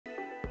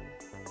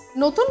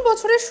নতুন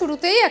বছরের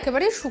শুরুতেই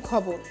একেবারে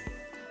সুখবর,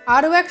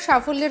 আরও এক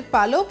সাফল্যের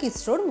পালক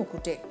ইসরোর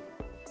মুকুটে।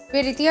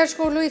 ফের ইতিহাস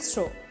গড়ল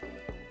ইসরো।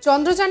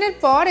 চন্দ্রযানের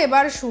পর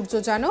এবার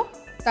সূর্যযানও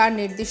তার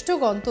নির্দিষ্ট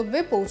গন্তব্যে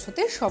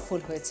পৌঁছতে সফল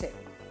হয়েছে।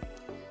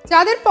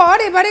 চাঁদের পর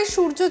এবারে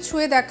সূর্য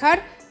ছুঁয়ে দেখার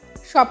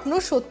স্বপ্ন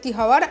সত্যি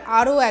হওয়ার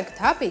আরও এক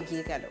ধাপ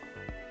এগিয়ে গেল।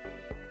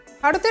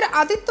 ভারতের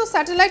আদিত্য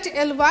স্যাটেলাইট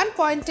L1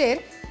 পয়েন্টের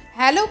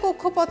হ্যালো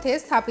কক্ষপথে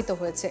স্থাপিত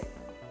হয়েছে।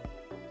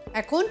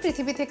 এখন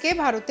পৃথিবী থেকে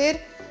ভারতের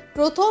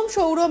প্রথম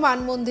সৌর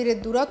মানমন্দিরের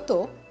দূরত্ব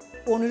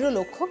 15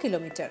 লক্ষ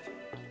কিলোমিটার।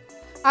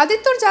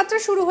 আদিত্যর যাত্রা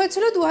শুরু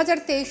হয়েছিল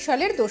 2023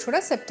 সালের 2রা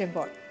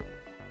সেপ্টেম্বর।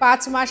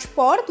 5 মাস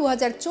পর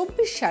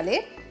 2024 সালে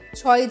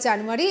 6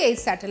 জানুয়ারি এই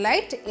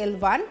স্যাটেলাইট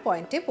L1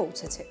 পয়েন্টে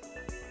পৌঁছেছে।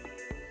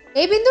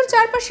 এই বিন্দুর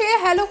চারপাশে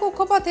হ্যালো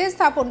কক্ষপথে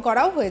স্থাপন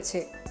করাও হয়েছে।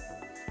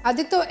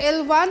 আদিত্য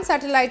L1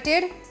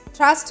 স্যাটেলাইটের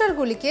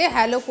থ্রাস্টারগুলিকে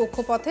হ্যালো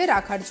কক্ষপথে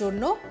রাখার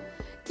জন্য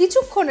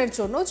কিছুক্ষণের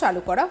জন্য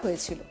চালু করা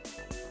হয়েছিল।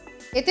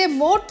 এতে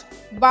মোট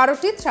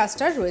 12টি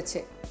থ্রাস্টার রয়েছে।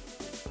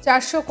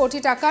 400 কোটি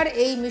টাকার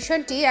এই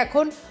মিশনটি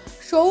এখন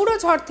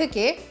সৌরঝড়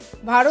থেকে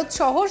ভারত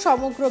সহ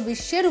সমগ্র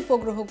বিশ্বের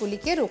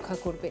উপগ্রহগুলিকে রক্ষা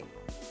করবে।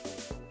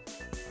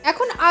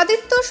 এখন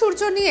আদিত্য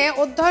সূর্য নিয়ে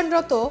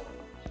অধ্যয়নরত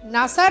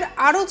নাসার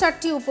আরও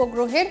 4টি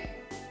উপগ্রহের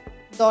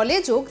দলে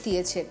যোগ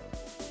দিয়েছেন।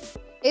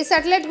 এই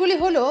স্যাটেলাইটগুলি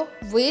হল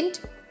wind,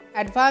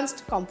 advanced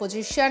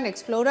composition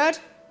explorer,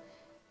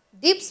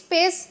 deep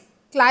space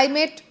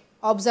climate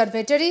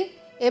observatory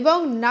এবং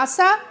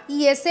নাসা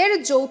এর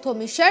যৌথ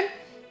মিশন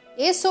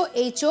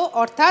SOHO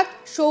অর্থাৎ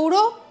সৌর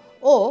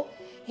ও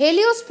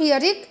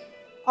হেলিওস্ফিয়ারিক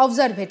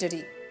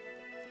অবজারভেটরি।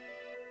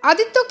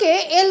 আদিত্যকে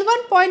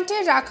L1 পয়েন্টে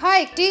রাখা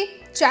একটি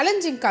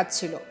চ্যালেঞ্জিং কাজ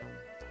ছিল।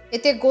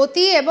 এতে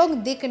গতি এবং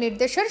দিক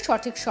নির্দেশের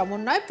সঠিক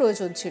সমন্বয়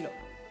প্রয়োজন ছিল।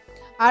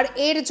 আর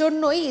এর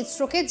জন্যই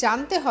ইসরোকে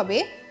জানতে হবে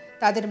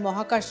তাদের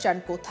মহাকাশযান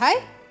কোথায়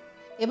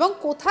এবং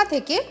কোথা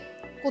থেকে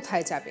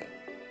কোথায় যাবে।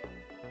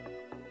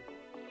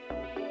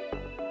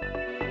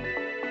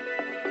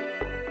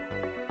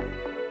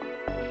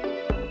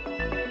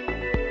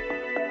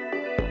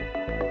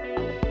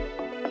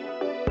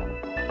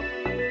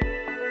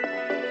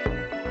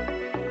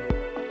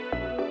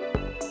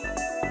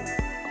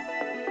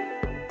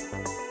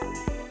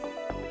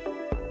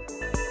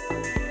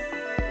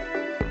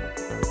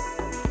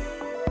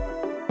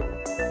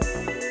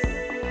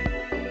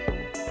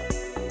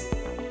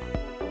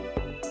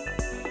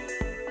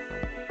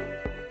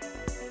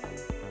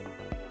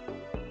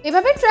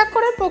 এভাবে ট্র্যাক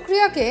করার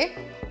প্রক্রিয়াকে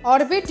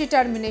অরবিট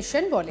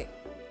ডিটারমিনেশন বলে।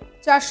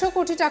 400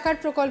 কোটি টাকার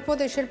প্রকল্প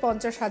দেশের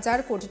 50,000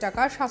 কোটি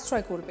টাকা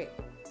সাশ্রয় করবে।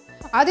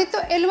 আদিত্য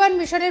L1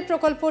 মিশনের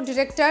প্রকল্প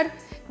ডিরেক্টর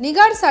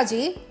নিগার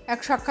সাজি এক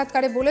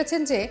সাক্ষাৎকারে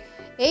বলেছেন যে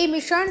এই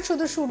মিশন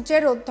শুধু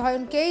সূর্যের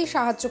অধ্যয়নকেই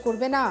সাহায্য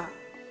করবে না,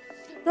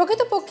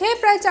 প্রকৃতপক্ষে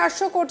প্রায়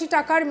 400 কোটি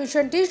টাকার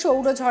মিশনটি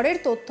সৌরঝড়ের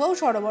তথ্যও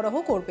সরবরাহ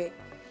করবে।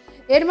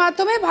 এর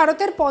মাধ্যমে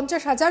ভারতের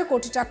 50,000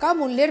 কোটি টাকা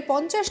মূল্যের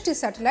 50টি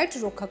স্যাটেলাইট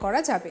রক্ষা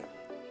করা যাবে।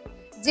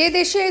 যে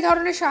দেশে এই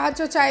ধরনের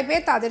সাহায্য চাইবে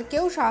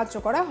তাদেরকেও সাহায্য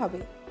করা হবে।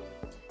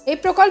 এই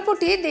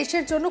প্রকল্পটি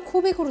দেশের জন্য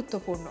খুবই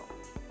গুরুত্বপূর্ণ।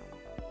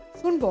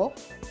 শুনবো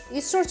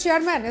ইসরোর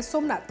চেয়ারম্যান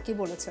সোমনাথ কি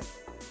বলেছেন।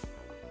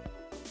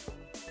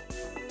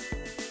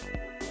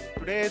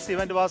 Today's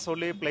event was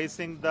only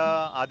placing the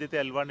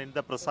Aditya-L1 in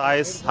the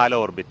precise halo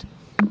orbit.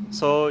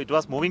 So it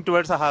was moving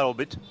towards a halo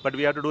orbit, but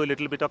we had to do a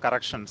little bit of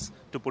corrections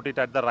to put it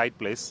at the right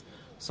place.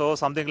 So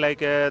something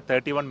like a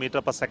 31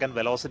 meter per second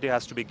velocity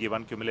has to be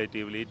given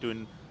cumulatively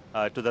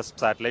to the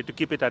satellite to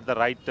keep it at the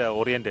right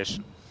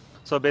orientation.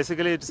 So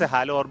basically it's a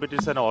halo orbit.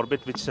 It's an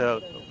orbit which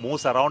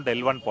moves around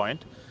L1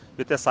 point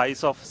with a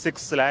size of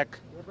 6 lakh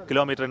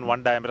kilometer in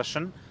one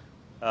dimension,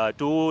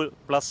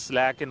 2+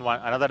 lakh in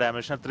another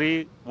dimension,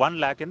 1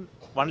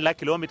 lakh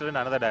kilometer in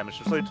another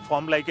dimension. So it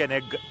formed like an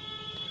egg.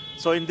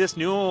 So in this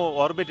new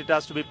orbit it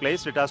has to be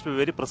placed, it has to be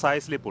very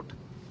precisely put.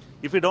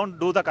 If we don't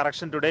do the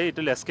correction today, it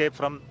will escape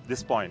from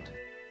this point.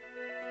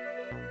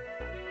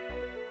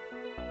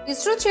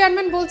 ISRO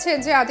chairman বলছেন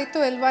যে Aditya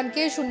L1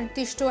 কে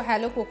সুনির্দিষ্ট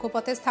hello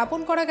কক্ষপথে স্থাপন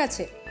করা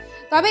গেছে,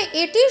 তবে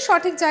এটি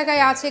সঠিক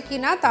জায়গায় আছে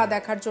কিনা তা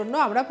দেখার জন্য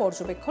আমরা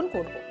পর্যবেক্ষণ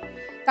করব।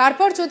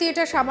 তারপর যদি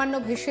এটা সামান্য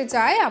ভেসে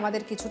যায়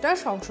আমাদের কিছুটা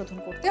সংশোধন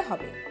করতে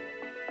হবে,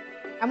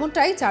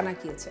 এমনটাই জানা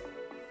গিয়েছে।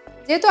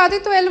 যেহেতু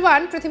আদিত্য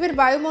L1 পৃথিবীর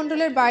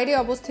বায়ুমণ্ডলের বাইরে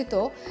অবস্থিত,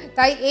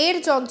 তাই এর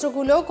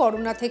যন্ত্রগুলো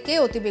করোনা থেকে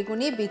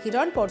অতিবেগুনি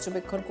বিকিরণ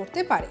পর্যবেক্ষণ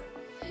করতে পারে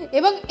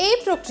এবং এই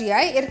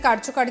প্রক্রিয়ায় এর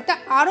কার্যকারিতা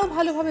আরও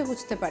ভালোভাবে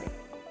বুঝতে পারে।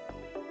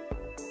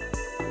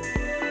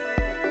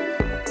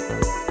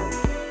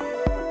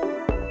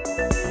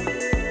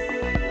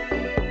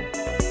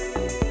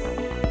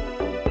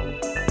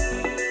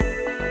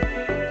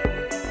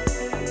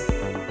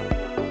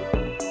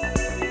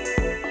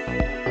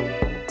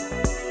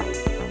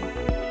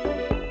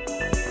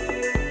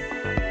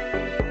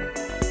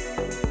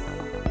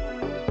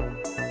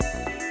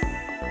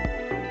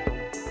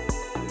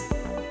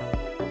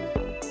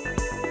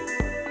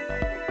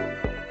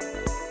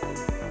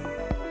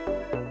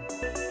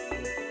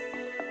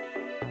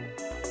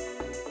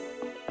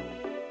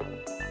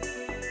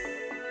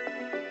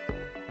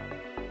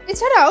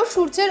 এছাড়াও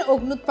সূর্যের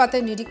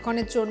অগ্ন্যুৎপাতের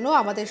নিরীক্ষণের জন্য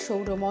আমাদের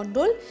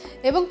সৌরমণ্ডল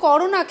এবং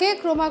করোনাকে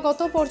ক্রমাগত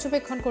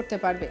পর্যবেক্ষণ করতে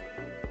পারবে।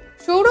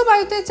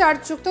 সৌরবায়ুতে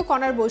চার্জযুক্ত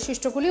কণার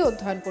বৈশিষ্ট্যগুলি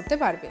অধ্যয়ন করতে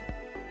পারবে।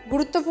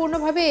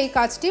 গুরুত্বপূর্ণভাবে এই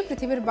কাজটি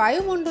পৃথিবীর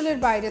বায়ুমণ্ডলের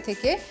বাইরে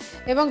থেকে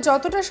এবং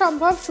যতটা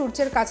সম্ভব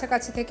সূর্যের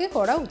কাছাকাছি থেকে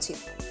করা উচিত।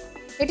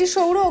 এটি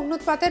সৌর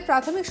অগ্ন্যুৎপাতের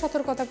প্রাথমিক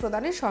সতর্কতা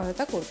প্রদানে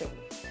সহায়তা করবে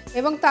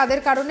এবং তাদের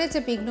কারণে যে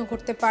বিঘ্ন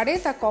ঘটতে পারে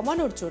তা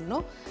কমানোর জন্য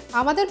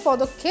আমাদের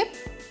পদক্ষেপ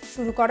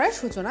শুরু করার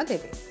সূচনা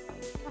দেবে।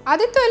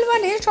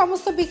 আদিত্য-L1 এর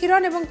সমস্ত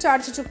বিকিরণ এবং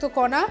চার্জযুক্ত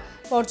কণা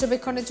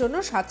পর্যবেক্ষণের জন্য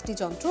 7টি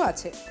যন্ত্র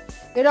আছে।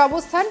 এর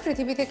অবস্থান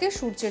পৃথিবী থেকে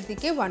সূর্যের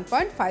দিকে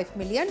 1.5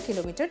 মিলিয়ন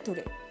কিলোমিটার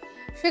দূরে।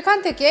 সেখান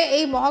থেকে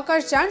এই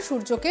মহাকাশযান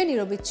সূর্যকে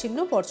নিরবিচ্ছিন্ন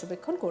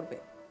পর্যবেক্ষণ করবে।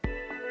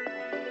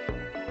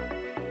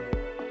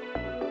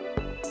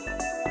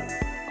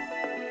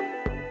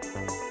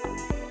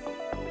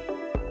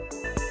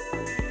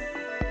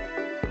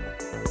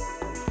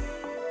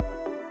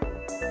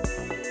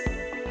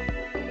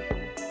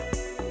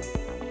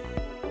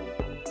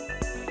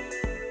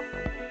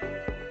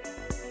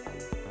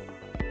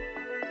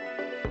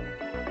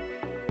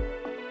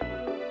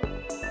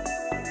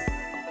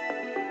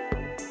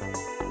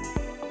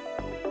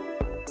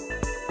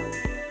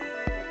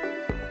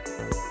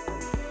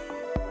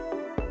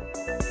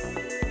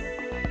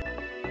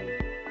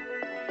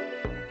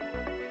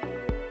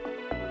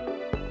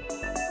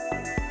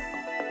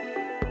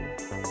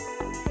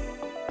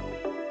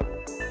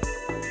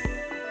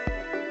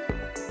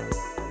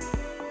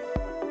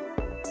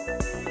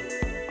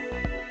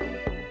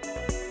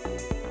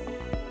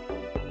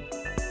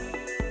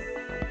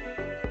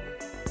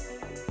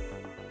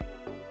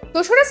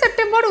 দোসরা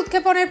সেপ্টেম্বর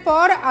উৎক্ষেপণের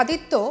পর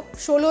আদিত্য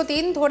 16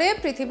 দিন ধরে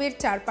পৃথিবীর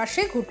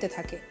চারপাশে ঘুরতে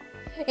থাকে।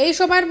 এই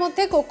সময়ের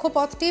মধ্যে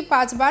কক্ষপথটি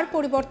 5 বার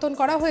পরিবর্তন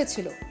করা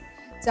হয়েছিল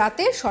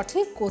যাতে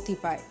সঠিক গতি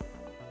পায়।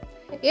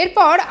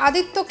 এরপর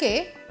আদিত্যকে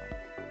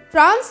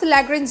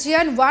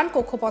ট্রান্স-ল্যাগ্রেঞ্জিয়ান 1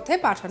 কক্ষপথে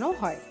পাঠানো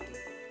হয়।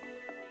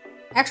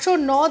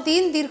 109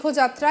 দিন দীর্ঘ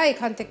যাত্রা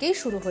এখান থেকেই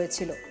শুরু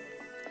হয়েছিল।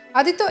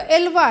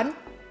 আদিত্য-L1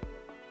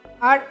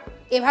 আর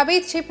এভাবেই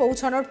সে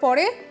পৌঁছানোর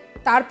পরে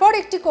তারপর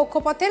একটি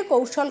কক্ষপথের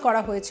কৌশল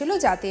করা হয়েছিল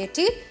যাতে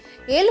এটি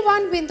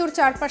L1 বিন্দুর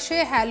চারপাশে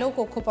হ্যালো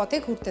কক্ষপথে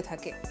ঘুরতে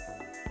থাকে।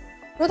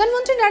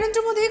 প্রধানমন্ত্রী নরেন্দ্র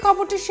মোদী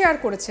খবরটি শেয়ার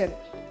করেছেন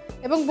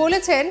এবং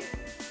বলেছেন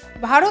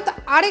ভারত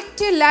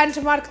আরেকটি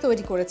ল্যান্ডমার্ক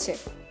তৈরি করেছে।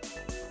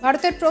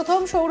 ভারতের প্রথম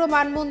সৌর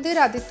মানমন্দির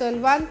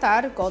আদিত্য-L1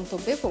 তার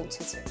গন্তব্যে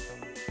পৌঁছেছে।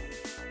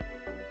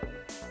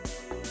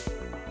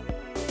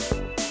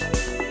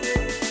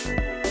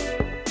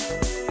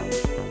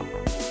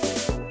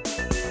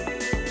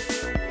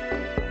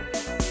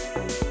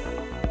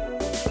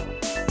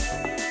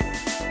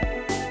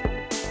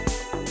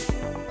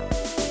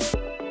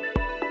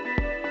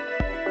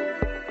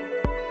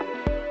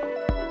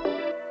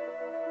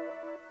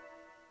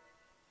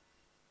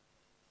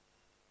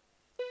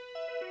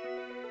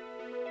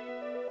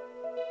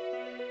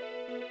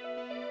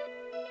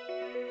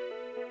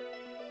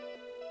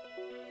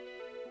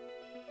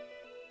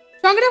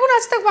 সঙ্গে রাখুন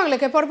আজ তাক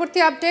বাংলাকে। পরবর্তী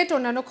আপডেট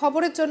অন্যান্য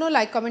খবরের জন্য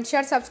লাইক, কমেন্ট,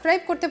 শেয়ার,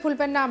 সাবস্ক্রাইব করতে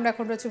ভুলবেন না। আমরা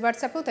এখন রয়েছি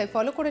হোয়াটসঅ্যাপেও, তাই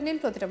ফলো করে নিন।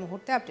 প্রতিটা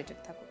মুহূর্তে আপডেটেড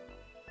থাকুন।